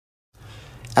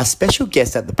Our special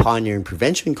guest at the Pioneering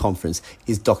Prevention Conference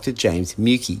is Dr. James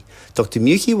Muecke. Dr.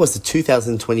 Muecke was the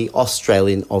 2020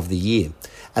 Australian of the Year.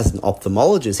 As an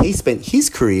ophthalmologist, he spent his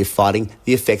career fighting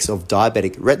the effects of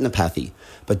diabetic retinopathy.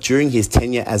 But during his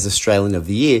tenure as Australian of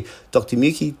the Year, Dr.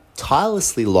 Muecke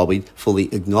tirelessly lobbied for the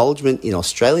acknowledgement in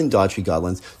Australian dietary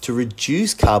guidelines to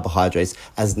reduce carbohydrates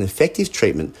as an effective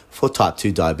treatment for type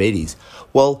 2 diabetes.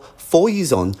 Well, 4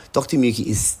 years on, Dr. Muecke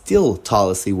is still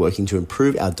tirelessly working to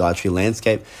improve our dietary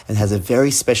landscape and has a very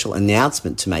special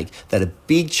announcement to make that a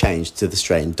big change to the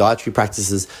Australian dietary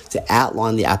practices to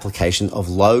outline the application of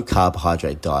low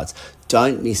carbohydrate diets.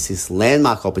 Don't miss this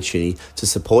landmark opportunity to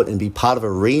support and be part of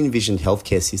a re-envisioned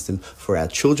healthcare system for our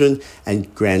children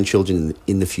and grandchildren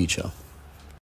in the future.